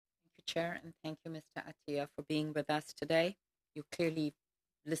Chair, and thank you, Mr. Attia, for being with us today. You clearly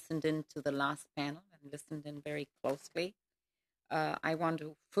listened in to the last panel and listened in very closely. I want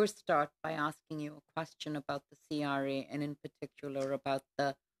to first start by asking you a question about the CRA and in particular about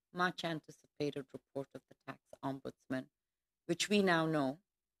the much anticipated report of the tax ombudsman, which we now know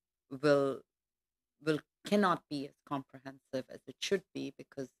cannot be as comprehensive as it should be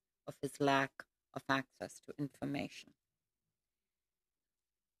because of his lack of access to information.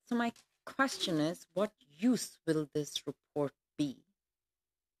 So my question is, what use will this report be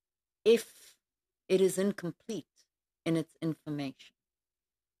if it is incomplete in its information?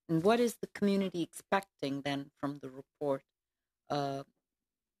 And what is the community expecting then from the report,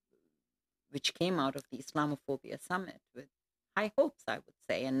 which came out of the Islamophobia Summit with high hopes, I would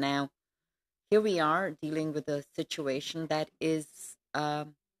say. And now here we are dealing with a situation that is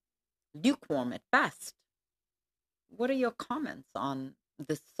lukewarm at best. What are your comments on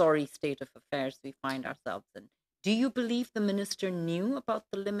this sorry state of affairs we find ourselves in? Do you believe the minister knew about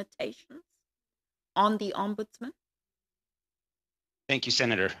the limitations on the ombudsman? Thank you,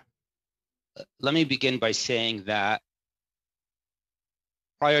 Senator. Let me begin by saying that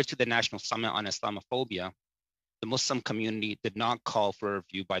prior to the National Summit on Islamophobia, the Muslim community did not call for a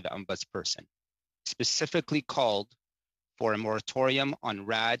review by the ombudsperson, specifically called for a moratorium on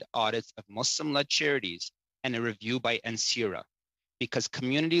RAD audits of Muslim-led charities and a review by NCIRA, because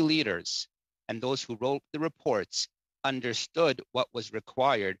community leaders and those who wrote the reports understood what was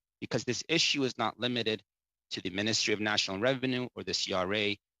required, because this issue is not limited to the Ministry of National Revenue or the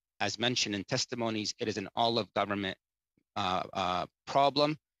CRA. As mentioned in testimonies, it is an all-of-government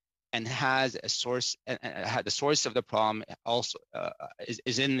problem and has a source. The source of the problem also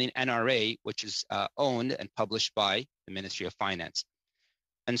is in the NRA, which is owned and published by the Ministry of Finance.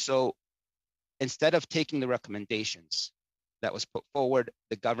 And so instead of taking the recommendations that was put forward,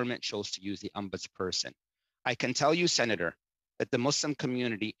 the government chose to use the ombudsperson. I can tell you, Senator, that the Muslim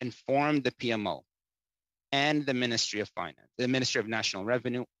community informed the PMO and the Ministry of Finance, the Ministry of National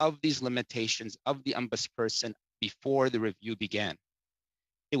Revenue, of these limitations of the ombudsperson before the review began.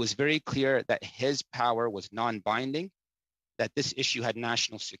 It was very clear that his power was non-binding, that this issue had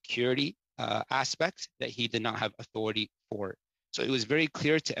national security aspects that he did not have authority for. So it was very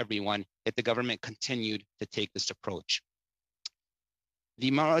clear to everyone that the government continued to take this approach.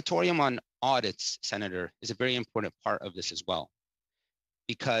 The moratorium on audits, Senator, is a very important part of this as well,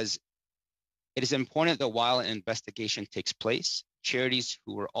 because it is important that while an investigation takes place, charities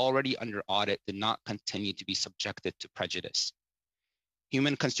who were already under audit did not continue to be subjected to prejudice.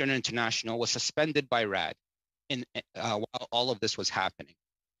 Human Concern International was suspended by RAD while all of this was happening.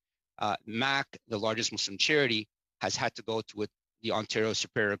 MAC, the largest Muslim charity, has had to go to the Ontario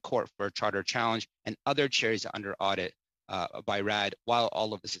Superior Court for a charter challenge, and other charities are under audit by RAD while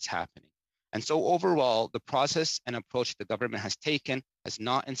all of this is happening. And so overall, the process and approach the government has taken has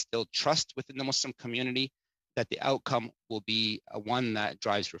not instilled trust within the Muslim community that the outcome will be one that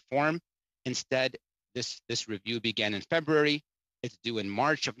drives reform. Instead, this review began in February. It's due in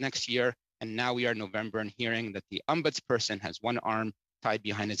March of next year. And now we are in November and hearing that the ombudsperson has one arm tied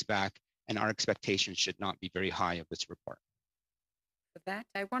behind his back, and our expectations should not be very high of this report. For that,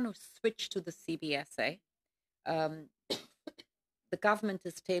 I want to switch to the CBSA. The government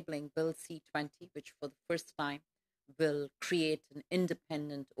is tabling Bill C-20, which for the first time will create an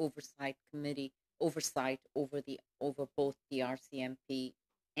independent oversight committee, oversight over both the RCMP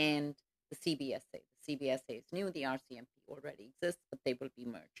and the CBSA. The CBSA is new, the RCMP already exists, but they will be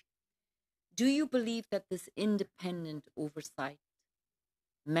merged. Do you believe that this independent oversight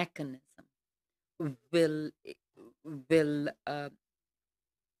mechanism will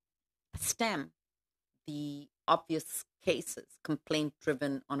stem the obvious cases,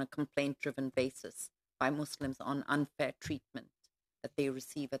 on a complaint-driven basis by Muslims on unfair treatment that they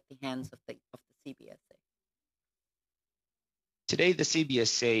receive at the hands of the CBSA? Today, the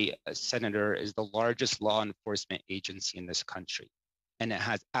CBSA, Senator, is the largest law enforcement agency in this country, and it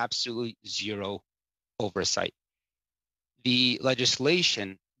has absolutely zero oversight. The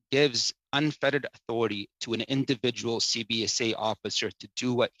legislation gives unfettered authority to an individual CBSA officer to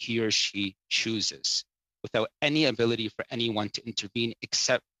do what he or she chooses, without any ability for anyone to intervene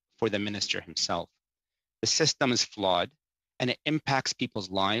except for the minister himself. The system is flawed, and it impacts people's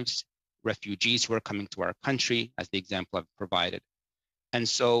lives, refugees who are coming to our country, as the example I've provided. And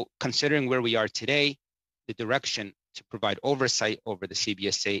so, considering where we are today, the direction to provide oversight over the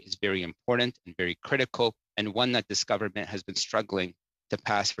CBSA is very important and very critical, and one that this government has been struggling to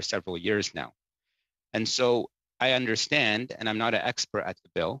pass for several years now. And so I understand, and I'm not an expert at the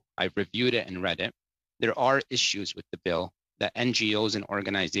bill, I've reviewed it and read it. There are issues with the bill that NGOs and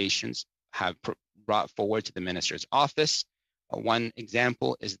organizations have brought forward to the minister's office. One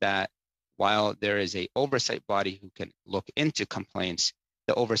example is that while there is an oversight body who can look into complaints,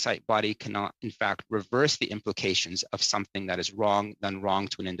 the oversight body cannot, in fact, reverse the implications of something that is done wrong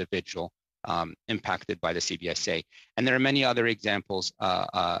to an individual impacted by the CBSA. And there are many other examples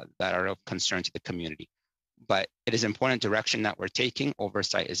that are of concern to the community. But it is important direction that we're taking.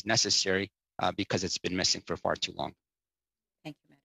 Oversight is necessary because it's been missing for far too long.